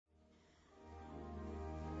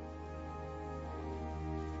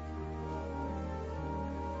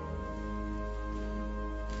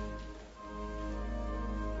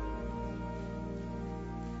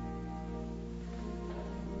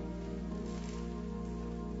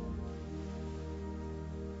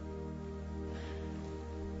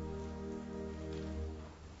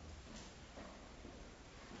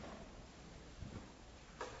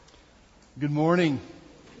Good morning.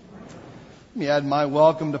 Let me add my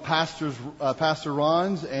welcome to Pastor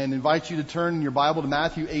Ron's and invite you to turn in your Bible to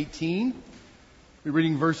Matthew 18. We're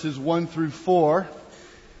reading verses 1 through 4.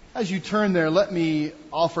 As you turn there, let me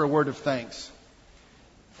offer a word of thanks.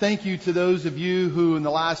 Thank you to those of you who in the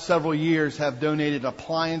last several years have donated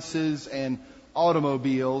appliances and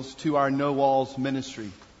automobiles to our No Walls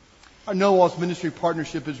ministry. Our No Walls ministry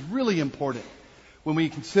partnership is really important when we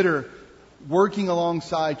consider working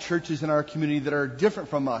alongside churches in our community that are different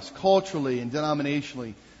from us culturally and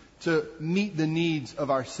denominationally to meet the needs of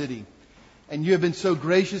our city. And you have been so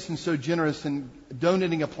gracious and so generous in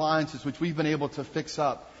donating appliances which we've been able to fix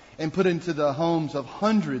up and put into the homes of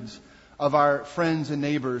hundreds of our friends and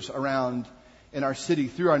neighbors around in our city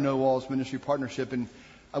through our No Walls ministry partnership. And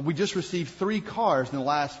we just received 3 cars in the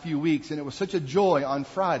last few weeks, and it was such a joy on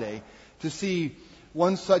Friday to see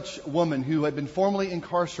one such woman who had been formerly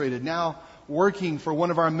incarcerated now working for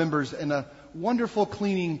one of our members in a wonderful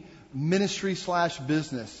cleaning ministry /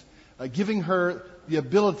 business, giving her the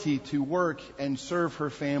ability to work and serve her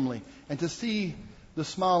family, and to see the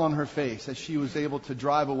smile on her face as she was able to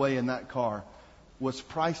drive away in that car was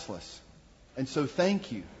priceless. And so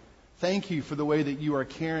thank you. Thank you for the way that you are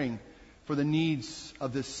caring for the needs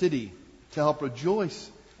of this city, to help rejoice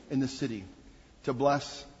in the city, to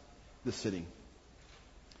bless the city.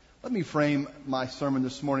 Let me frame my sermon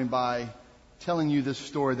this morning by telling you this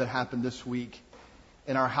story that happened this week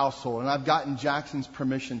in our household. And I've gotten Jackson's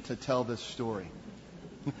permission to tell this story.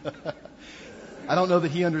 I don't know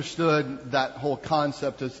that he understood that whole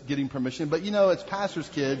concept of getting permission, but as pastors'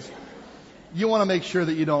 kids, you want to make sure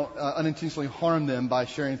that you don't unintentionally harm them by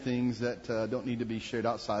sharing things that don't need to be shared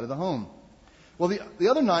outside of the home. Well, the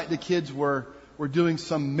other night, the kids were doing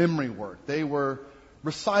some memory work. They were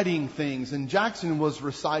reciting things, and Jackson was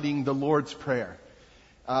reciting the Lord's Prayer.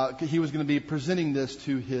 He was going to be presenting this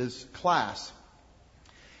to his class.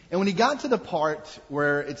 And when he got to the part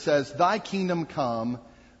where it says, "Thy kingdom come,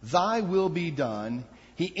 thy will be done,"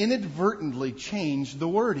 he inadvertently changed the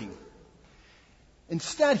wording.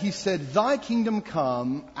 Instead, he said, "Thy kingdom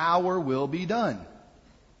come, our will be done."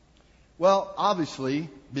 Well, obviously,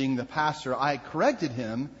 being the pastor, I corrected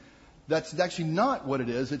him. That's actually not what it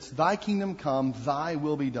is. It's "Thy kingdom come, thy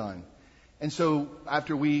will be done." And so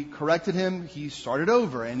after we corrected him, he started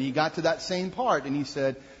over and he got to that same part and he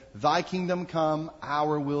said, "Thy kingdom come,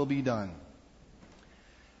 our will be done."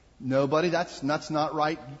 Nobody, that's not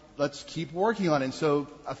right. Let's keep working on it. And so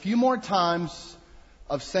a few more times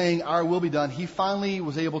of saying "our will be done," he finally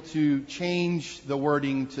was able to change the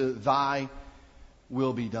wording to "thy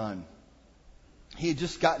will be done." He had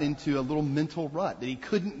just gotten into a little mental rut that he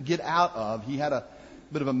couldn't get out of. He had a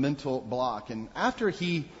bit of a mental block. And after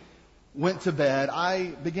he went to bed, I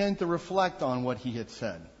began to reflect on what he had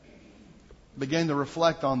said. Began to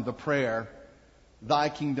reflect on the prayer, "Thy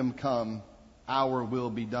kingdom come, our will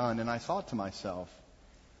be done." And I thought to myself,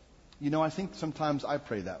 I think sometimes I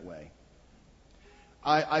pray that way.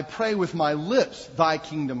 I pray with my lips, "Thy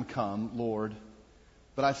kingdom come, Lord."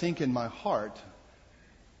 But I think in my heart,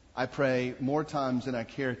 I pray more times than I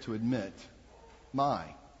care to admit, "My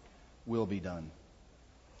will be done."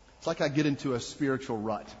 It's like I get into a spiritual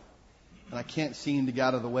rut, and I can't seem to get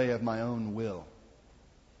out of the way of my own will.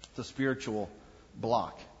 It's a spiritual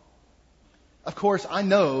block. Of course, I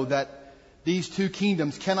know that these two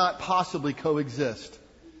kingdoms cannot possibly coexist.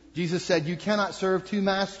 Jesus said you cannot serve 2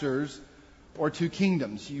 masters or 2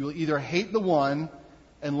 kingdoms. You will either hate the one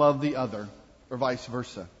and love the other, or vice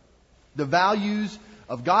versa. The values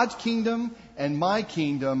of God's kingdom and my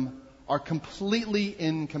kingdom are completely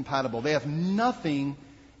incompatible. They have nothing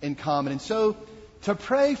in common. And so to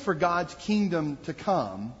pray for God's kingdom to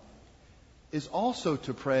come is also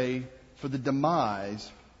to pray for the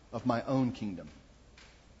demise of my own kingdom.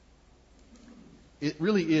 It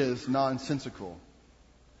really is nonsensical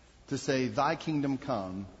to say, "Thy kingdom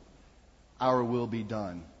come, our will be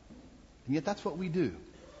done." And yet that's what we do.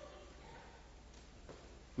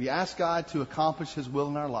 We ask God to accomplish His will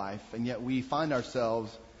in our life, and yet we find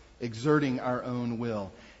ourselves exerting our own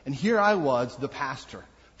will. And here I was, the pastor,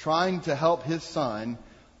 trying to help his son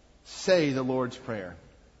say the Lord's Prayer.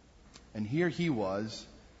 And here he was,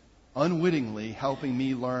 unwittingly helping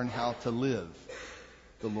me learn how to live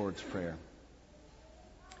the Lord's Prayer.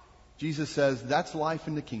 Jesus says that's life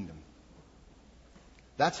in the kingdom.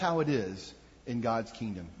 That's how it is in God's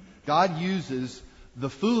kingdom. God uses the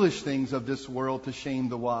foolish things of this world to shame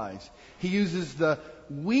the wise. He uses the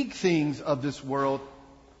weak things of this world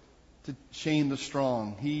to shame the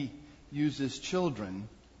strong. He uses children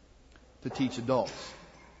to teach adults.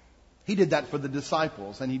 He did that for the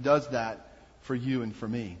disciples, and He does that for you and for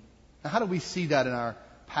me. Now, how do we see that in our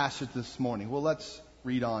passage this morning? Well, let's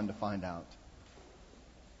read on to find out.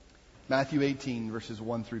 Matthew 18, verses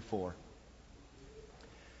 1 through 4.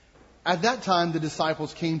 At that time, the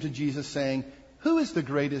disciples came to Jesus saying, "Who is the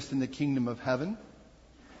greatest in the kingdom of heaven?"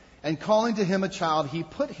 And calling to him a child, he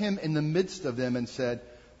put him in the midst of them and said,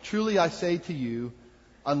 "Truly I say to you,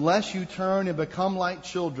 unless you turn and become like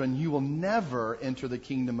children, you will never enter the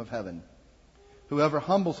kingdom of heaven. Whoever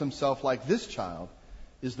humbles himself like this child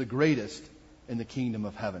is the greatest in the kingdom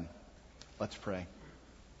of heaven." Let's pray.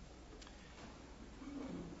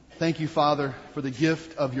 Thank you, Father, for the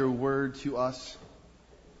gift of your word to us.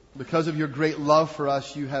 Because of your great love for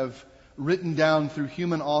us, you have written down through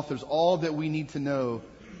human authors all that we need to know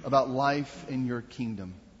about life in your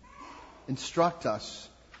kingdom. Instruct us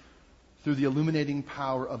through the illuminating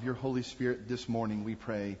power of your Holy Spirit this morning, we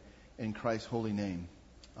pray in Christ's holy name.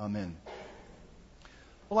 Amen.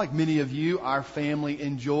 Well, like many of you, our family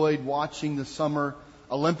enjoyed watching the Summer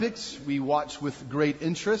Olympics. We watched with great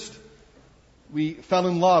interest. We fell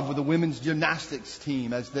in love with the women's gymnastics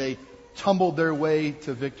team as they tumbled their way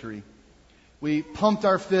to victory. We pumped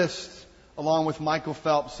our fists along with Michael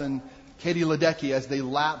Phelps and Katie Ledecky as they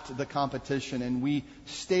lapped the competition, and we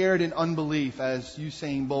stared in unbelief as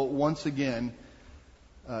Usain Bolt once again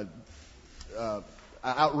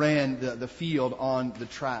outran the field on the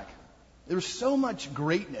track. There was so much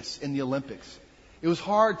greatness in the Olympics. It was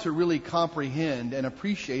hard to really comprehend and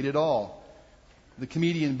appreciate it all. The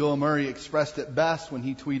comedian Bill Murray expressed it best when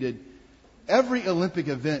he tweeted, "Every Olympic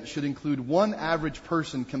event should include one average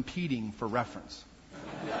person competing for reference."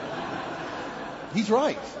 He's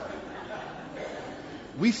right.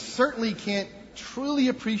 We certainly can't truly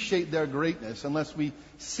appreciate their greatness unless we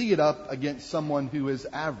see it up against someone who is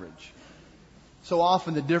average. So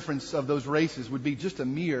often the difference of those races would be just a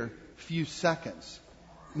mere few seconds.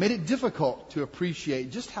 It made it difficult to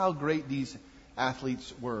appreciate just how great these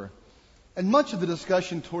athletes were. And much of the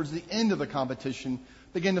discussion towards the end of the competition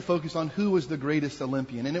began to focus on who was the greatest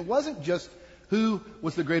Olympian. And it wasn't just who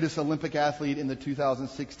was the greatest Olympic athlete in the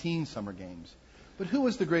 2016 Summer Games, but who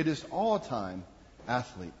was the greatest all-time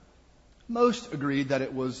athlete. Most agreed that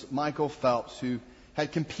it was Michael Phelps, who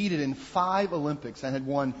had competed in 5 Olympics and had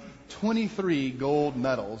won 23 gold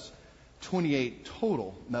medals, 28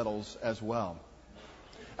 total medals as well.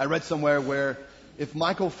 I read somewhere where if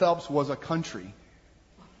Michael Phelps was a country,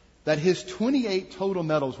 that his 28 total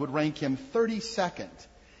medals would rank him 32nd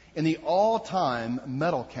in the all-time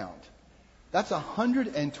medal count. That's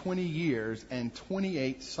 120 years and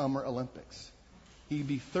 28 Summer Olympics. He'd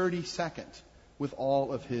be 32nd with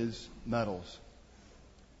all of his medals.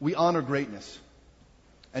 We honor greatness,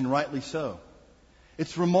 and rightly so.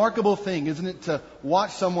 It's a remarkable thing, isn't it, to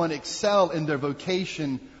watch someone excel in their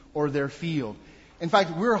vocation or their field. In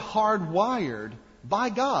fact, we're hardwired by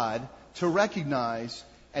God to recognize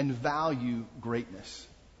and value greatness.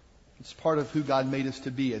 It's part of who God made us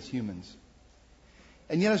to be as humans.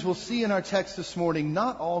 And yet, as we'll see in our text this morning,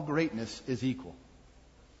 not all greatness is equal.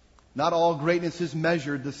 Not all greatness is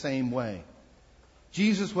measured the same way.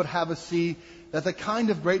 Jesus would have us see that the kind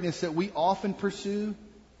of greatness that we often pursue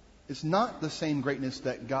is not the same greatness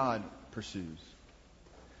that God pursues.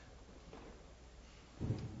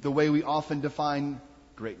 The way we often define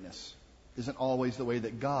greatness isn't always the way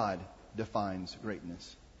that God defines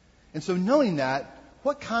greatness. And so knowing that,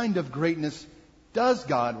 what kind of greatness does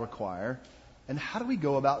God require, and how do we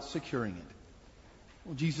go about securing it?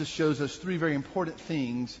 Well, Jesus shows us 3 very important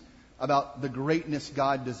things about the greatness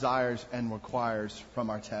God desires and requires from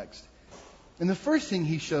our text. And the first thing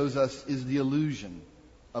he shows us is the illusion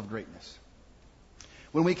of greatness.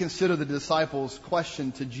 When we consider the disciples'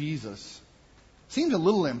 question to Jesus, it seems a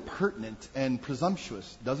little impertinent and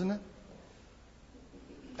presumptuous, doesn't it?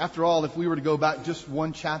 After all, if we were to go back just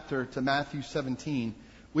one chapter to Matthew 17,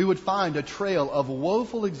 we would find a trail of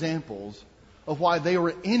woeful examples of why they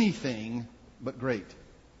were anything but great.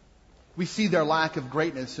 We see their lack of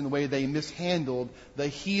greatness in the way they mishandled the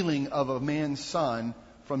healing of a man's son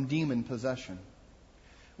from demon possession.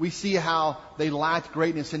 We see how they lacked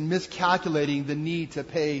greatness in miscalculating the need to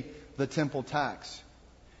pay the temple tax.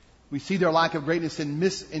 We see their lack of greatness in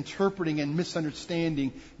misinterpreting and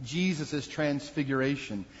misunderstanding Jesus'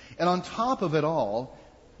 transfiguration. And on top of it all,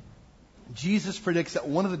 Jesus predicts that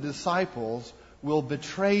one of the disciples will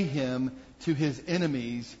betray him to his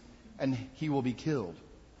enemies and he will be killed.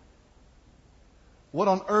 What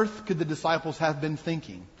on earth could the disciples have been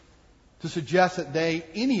thinking to suggest that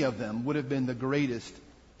any of them, would have been the greatest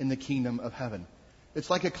in the kingdom of heaven? It's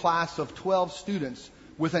like a class of 12 students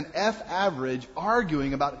with an F average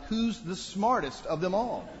arguing about who's the smartest of them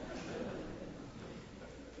all.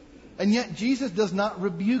 And yet Jesus does not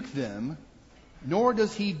rebuke them nor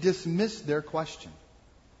does he dismiss their question.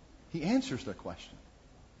 He answers their question.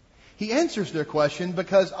 He answers their question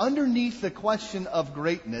because underneath the question of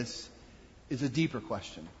greatness is a deeper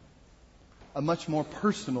question, a much more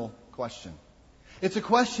personal question. It's a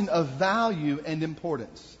question of value and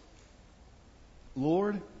importance.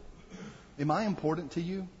 Lord, am I important to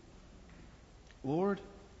you? Lord,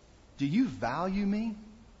 do you value me?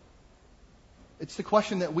 It's the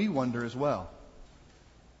question that we wonder as well.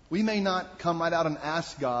 We may not come right out and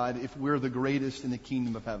ask God if we're the greatest in the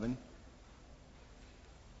kingdom of heaven,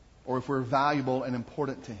 or if we're valuable and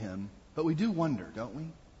important to Him, but we do wonder, don't we?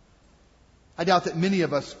 I doubt that many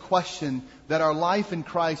of us question that our life in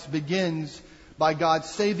Christ begins by God's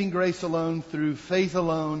saving grace alone, through faith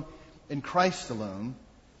alone, in Christ alone.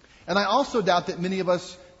 And I also doubt that many of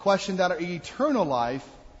us question that our eternal life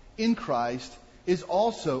in Christ is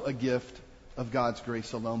also a gift of God's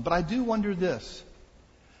grace alone. But I do wonder this.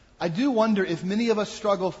 I do wonder if many of us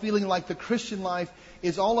struggle feeling like the Christian life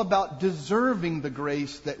is all about deserving the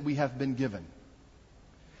grace that we have been given.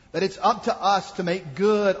 That it's up to us to make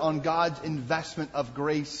good on God's investment of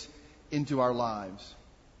grace into our lives.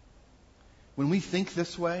 When we think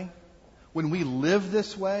this way, when we live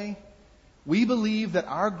this way, we believe that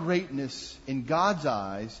our greatness in God's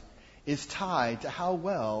eyes is tied to how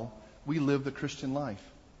well we live the Christian life.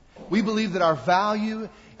 We believe that our value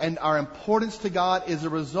and our importance to God is a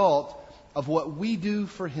result of what we do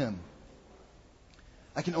for Him.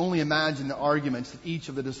 I can only imagine the arguments that each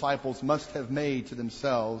of the disciples must have made to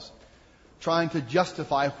themselves, trying to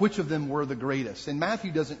justify which of them were the greatest. And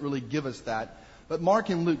Matthew doesn't really give us that, but Mark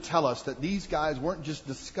and Luke tell us that these guys weren't just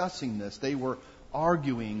discussing this, they were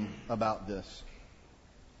arguing about this.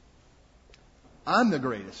 I'm the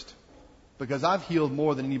greatest because I've healed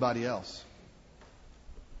more than anybody else.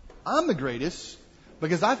 I'm the greatest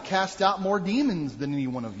because I've cast out more demons than any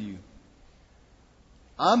one of you.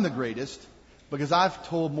 I'm the greatest because I've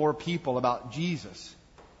told more people about Jesus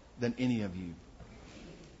than any of you.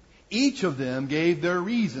 Each of them gave their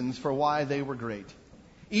reasons for why they were great.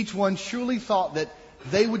 Each one surely thought that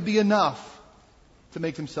they would be enough to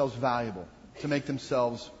make themselves valuable, to make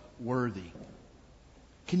themselves worthy.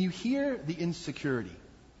 Can you hear the insecurity?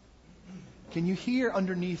 Can you hear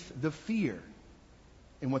underneath the fear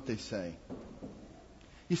in what they say?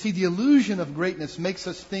 You see, the illusion of greatness makes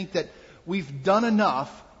us think that we've done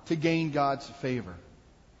enough to gain God's favor.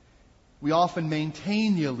 We often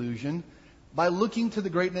maintain the illusion by looking to the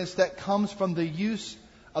greatness that comes from the use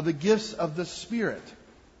of the gifts of the Spirit.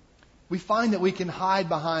 We find that we can hide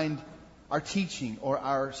behind our teaching or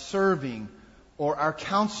our serving or our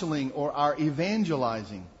counseling or our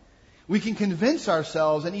evangelizing. We can convince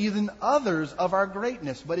ourselves and even others of our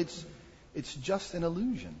greatness, but it's just an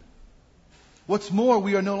illusion. What's more,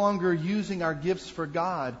 we are no longer using our gifts for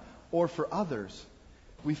God or for others.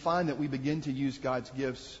 We find that we begin to use God's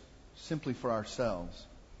gifts simply for ourselves.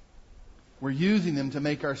 We're using them to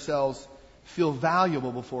make ourselves feel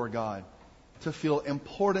valuable before God, to feel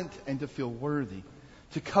important and to feel worthy,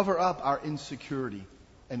 to cover up our insecurity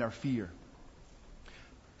and our fear.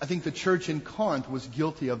 I think the church in Corinth was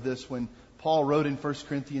guilty of this when Paul wrote in 1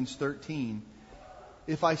 Corinthians 13,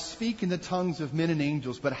 "If I speak in the tongues of men and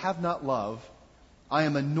angels but have not love, I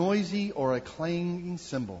am a noisy or a clanging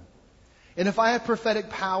cymbal. And if I have prophetic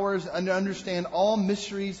powers and understand all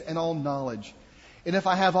mysteries and all knowledge, and if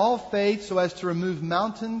I have all faith so as to remove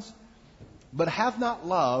mountains, but have not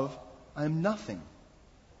love, I am nothing.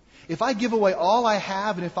 If I give away all I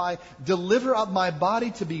have, and if I deliver up my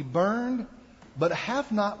body to be burned, but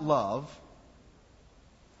have not love,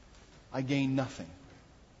 I gain nothing."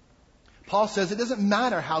 Paul says it doesn't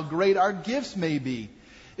matter how great our gifts may be.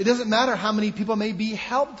 It doesn't matter how many people may be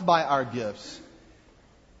helped by our gifts.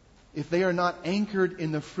 If they are not anchored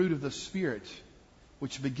in the fruit of the Spirit,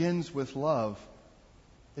 which begins with love,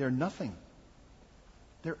 they are nothing.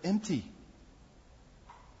 They're empty.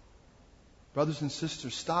 Brothers and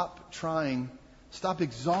sisters, stop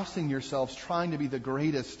exhausting yourselves trying to be the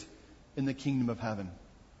greatest in the kingdom of heaven.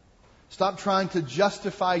 Stop trying to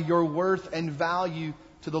justify your worth and value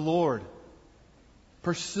to the Lord.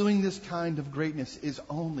 Pursuing this kind of greatness is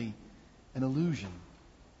only an illusion.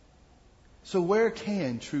 So where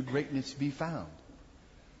can true greatness be found?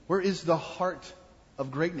 Where is the heart of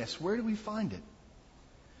greatness? Where do we find it?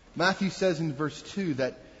 Matthew says in verse 2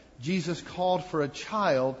 that Jesus called for a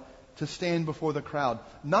child to stand before the crowd,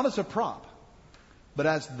 not as a prop, but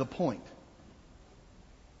as the point.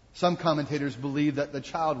 Some commentators believe that the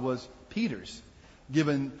child was Peter's,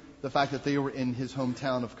 given the fact that they were in his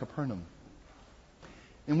hometown of Capernaum.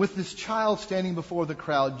 And with this child standing before the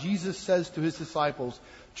crowd, Jesus says to his disciples,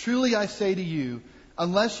 "Truly I say to you,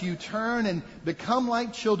 Unless you turn and become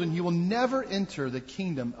like children, you will never enter the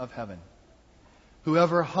kingdom of heaven.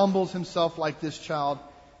 Whoever humbles himself like this child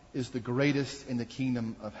is the greatest in the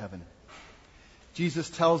kingdom of heaven. Jesus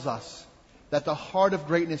tells us that the heart of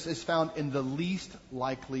greatness is found in the least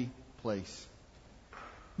likely place.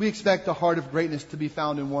 We expect the heart of greatness to be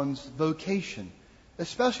found in one's vocation,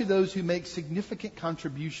 especially those who make significant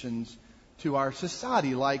contributions to our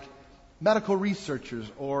society, like medical researchers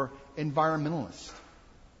or environmentalists.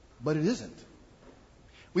 But it isn't.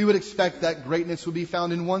 We would expect that greatness would be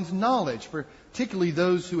found in one's knowledge, particularly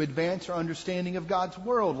those who advance our understanding of God's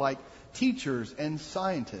world, like teachers and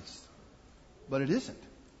scientists. But it isn't.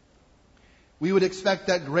 We would expect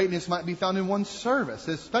that greatness might be found in one's service,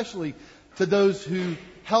 especially to those who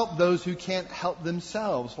help those who can't help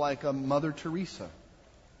themselves, like a Mother Teresa.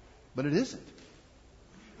 But it isn't.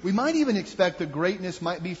 We might even expect that greatness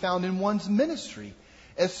might be found in one's ministry,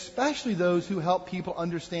 especially those who help people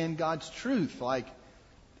understand God's truth, like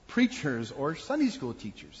preachers or Sunday school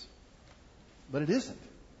teachers. But it isn't.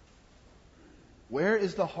 Where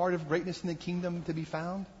is the heart of greatness in the kingdom to be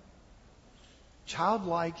found?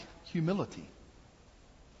 Childlike humility.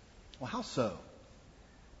 Well, how so?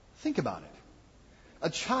 Think about it. A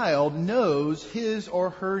child knows his or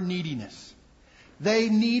her neediness. They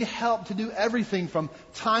need help to do everything from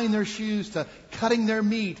tying their shoes to cutting their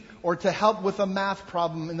meat or to help with a math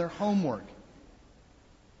problem in their homework.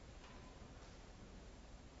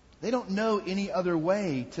 They don't know any other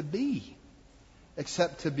way to be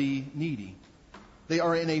except to be needy. They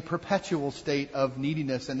are in a perpetual state of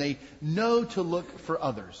neediness, and they know to look for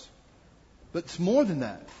others. But it's more than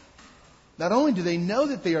that. Not only do they know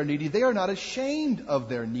that they are needy, they are not ashamed of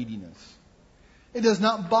their neediness. It does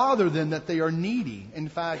not bother them that they are needy. In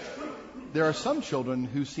fact, there are some children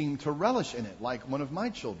who seem to relish in it, like one of my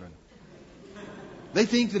children. They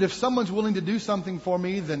think that if someone's willing to do something for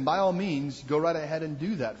me, then by all means, go right ahead and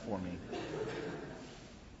do that for me.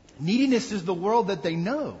 Neediness is the world that they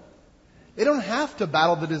know. They don't have to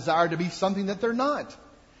battle the desire to be something that they're not.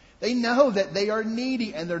 They know that they are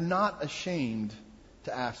needy, and they're not ashamed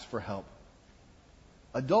to ask for help.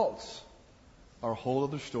 Adults are a whole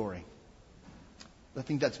other story. I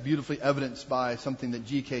think that's beautifully evidenced by something that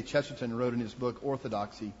G.K. Chesterton wrote in his book,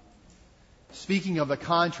 Orthodoxy. Speaking of the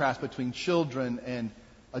contrast between children and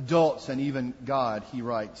adults and even God, he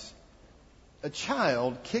writes, "A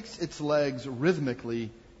child kicks its legs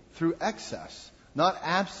rhythmically through excess, not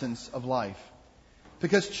absence of life.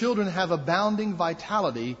 Because children have abounding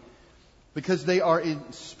vitality, because they are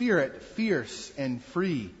in spirit fierce and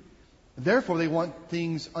free. Therefore they want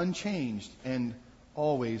things unchanged and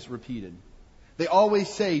always repeated. They always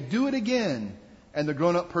say, 'Do it again,' and the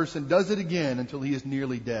grown-up person does it again until he is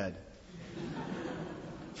nearly dead.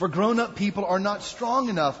 For grown-up people are not strong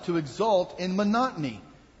enough to exult in monotony.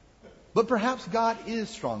 But perhaps God is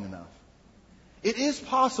strong enough. It is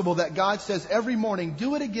possible that God says every morning,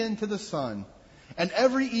 'Do it again to the sun,' and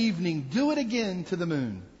every evening, 'Do it again to the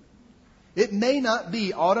moon.' It may not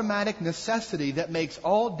be automatic necessity that makes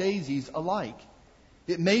all daisies alike.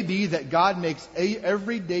 It may be that God makes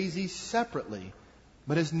every daisy separately,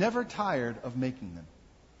 but is never tired of making them.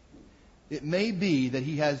 It may be that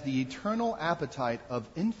He has the eternal appetite of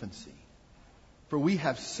infancy, for we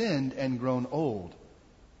have sinned and grown old,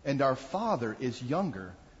 and our Father is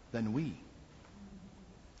younger than we."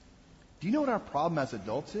 Do you know what our problem as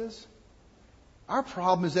adults is? Our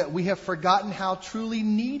problem is that we have forgotten how truly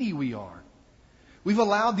needy we are. We've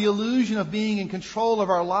allowed the illusion of being in control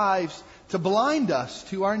of our lives to blind us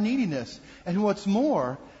to our neediness. And what's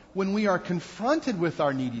more, when we are confronted with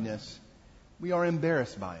our neediness, we are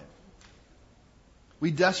embarrassed by it.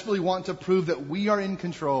 We desperately want to prove that we are in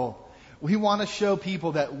control. We want to show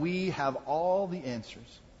people that we have all the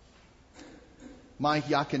answers. Mike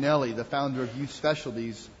Yaconelli, the founder of Youth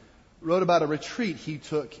Specialties, wrote about a retreat he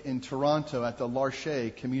took in Toronto at the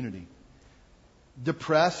Larche community.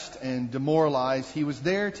 Depressed and demoralized, he was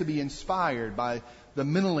there to be inspired by the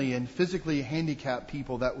mentally and physically handicapped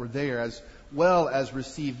people that were there, as well as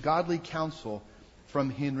receive godly counsel from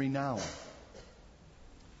Henry Nouwen.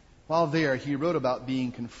 While there, he wrote about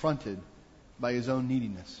being confronted by his own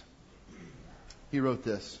neediness. He wrote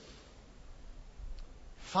this: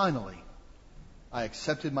 "Finally, I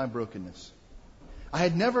accepted my brokenness. I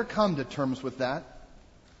had never come to terms with that.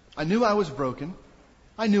 I knew I was broken.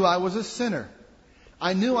 I knew I was a sinner.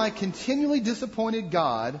 I knew I continually disappointed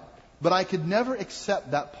God, but I could never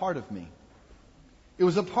accept that part of me. It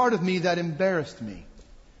was a part of me that embarrassed me.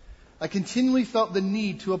 I continually felt the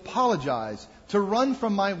need to apologize, to run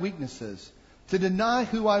from my weaknesses, to deny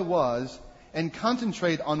who I was, and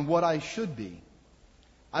concentrate on what I should be.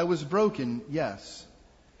 I was broken, yes,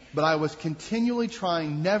 but I was continually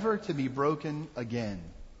trying never to be broken again.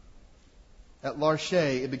 At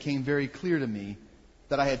Larche, it became very clear to me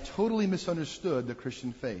that I had totally misunderstood the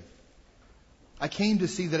Christian faith. I came to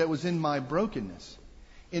see that it was in my brokenness,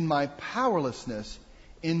 in my powerlessness,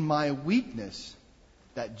 in my weakness,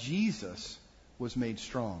 that Jesus was made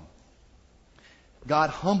strong. God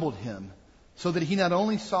humbled him so that he not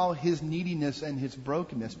only saw his neediness and his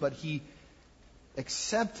brokenness, but he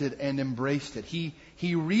accepted and embraced it.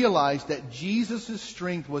 He realized that Jesus'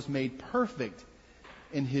 strength was made perfect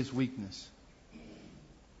in his weakness.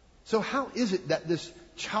 So how is it that this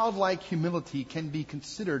childlike humility can be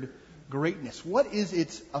considered greatness? What is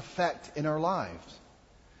its effect in our lives?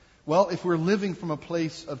 Well, if we're living from a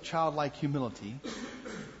place of childlike humility,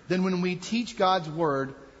 then when we teach God's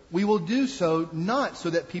Word, we will do so not so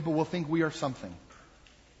that people will think we are something.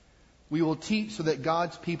 We will teach so that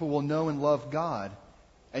God's people will know and love God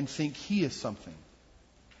and think He is something.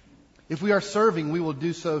 If we are serving, we will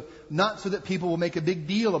do so not so that people will make a big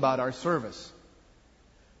deal about our service.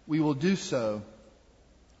 We will do so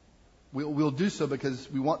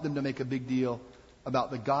because we want them to make a big deal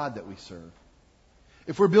about the God that we serve.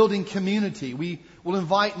 If we're building community, we will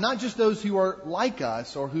invite not just those who are like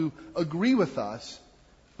us or who agree with us,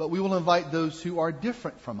 but we will invite those who are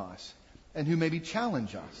different from us and who maybe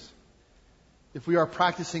challenge us. If we are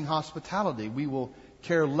practicing hospitality, we will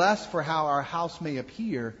care less for how our house may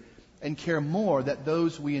appear and care more that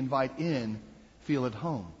those we invite in feel at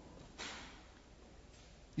home.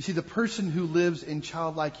 You see, the person who lives in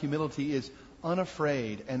childlike humility is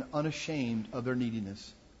unafraid and unashamed of their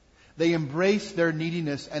neediness. They embrace their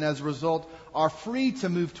neediness and as a result are free to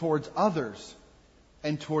move towards others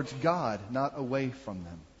and towards God, not away from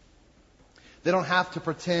them. They don't have to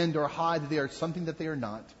pretend or hide that they are something that they are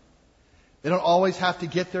not. They don't always have to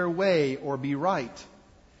get their way or be right.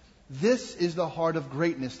 This is the heart of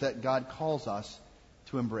greatness that God calls us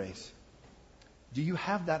to embrace. Do you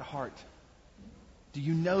have that heart? Do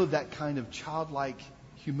you know that kind of childlike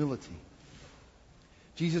humility?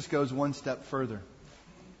 Jesus goes one step further.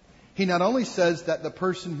 He not only says that the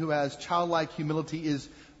person who has childlike humility is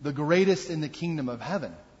the greatest in the kingdom of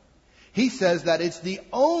heaven. He says that it's the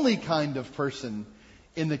only kind of person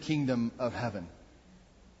in the kingdom of heaven.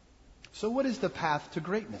 So what is the path to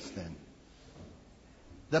greatness then?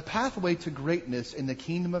 The pathway to greatness in the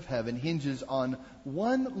kingdom of heaven hinges on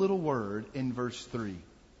one little word in verse 3.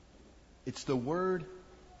 It's the word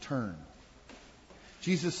turn.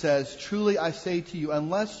 Jesus says, "Truly I say to you,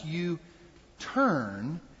 unless you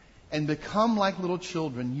turn and become like little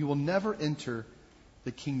children, you will never enter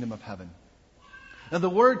the kingdom of heaven." Now the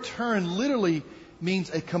word turn literally means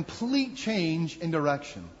a complete change in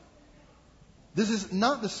direction. This is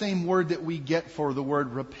not the same word that we get for the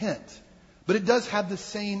word repent, but it does have the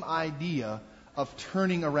same idea of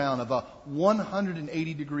turning around, of a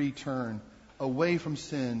 180-degree turn away from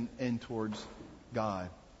sin and towards God.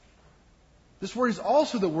 This word is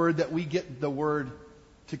also the word that we get the word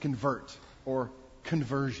to convert or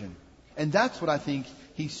conversion. And that's what I think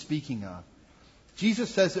he's speaking of. Jesus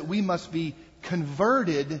says that we must be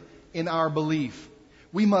converted in our belief.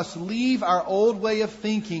 We must leave our old way of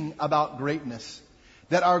thinking about greatness.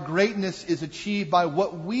 That our greatness is achieved by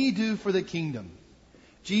what we do for the kingdom.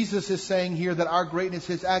 Jesus is saying here that our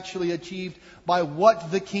greatness is actually achieved by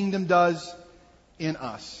what the kingdom does in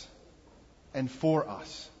us and for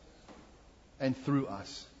us and through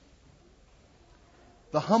us.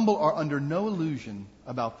 The humble are under no illusion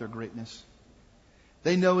about their greatness.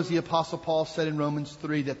 They know, as the Apostle Paul said in Romans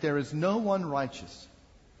 3, that there is no one righteous,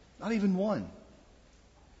 not even one.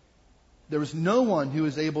 There is no one who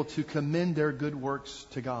is able to commend their good works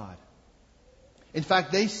to God. In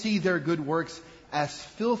fact, they see their good works as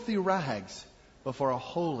filthy rags before a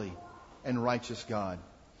holy and righteous God.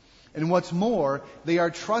 And what's more, they are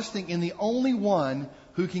trusting in the only one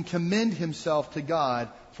who can commend himself to God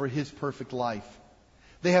for his perfect life.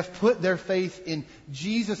 They have put their faith in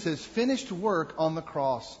Jesus' finished work on the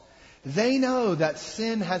cross. They know that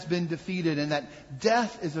sin has been defeated and that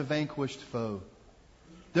death is a vanquished foe.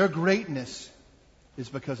 Their greatness is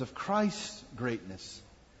because of Christ's greatness.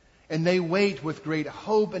 And they wait with great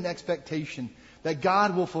hope and expectation that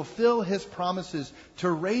God will fulfill His promises to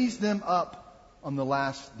raise them up on the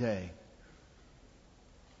last day.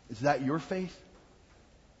 Is that your faith?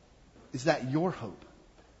 Is that your hope?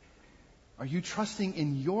 Are you trusting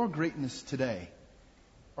in your greatness today?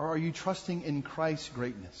 Or are you trusting in Christ's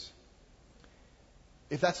greatness?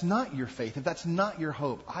 If that's not your faith, if that's not your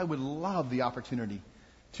hope, I would love the opportunity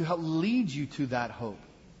to help lead you to that hope,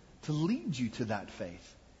 to lead you to that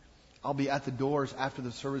faith. I'll be at the doors after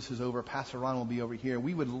the service is over. Pastor Ron will be over here.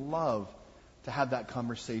 We would love to have that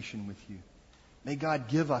conversation with you. May God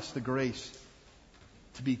give us the grace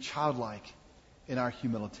to be childlike in our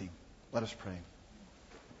humility. Let us pray.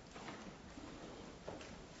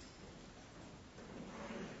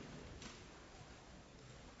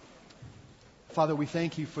 Father, we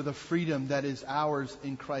thank you for the freedom that is ours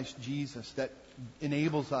in Christ Jesus, that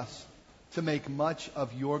enables us to make much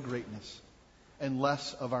of your greatness and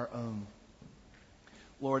less of our own.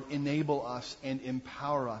 Lord, enable us and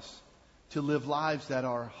empower us to live lives that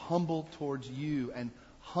are humble towards you and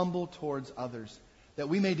humble towards others, that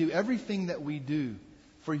we may do everything that we do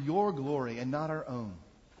for your glory and not our own,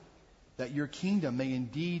 that your kingdom may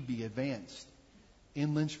indeed be advanced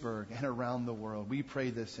in Lynchburg and around the world. We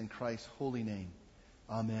pray this in Christ's holy name.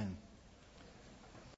 Amen.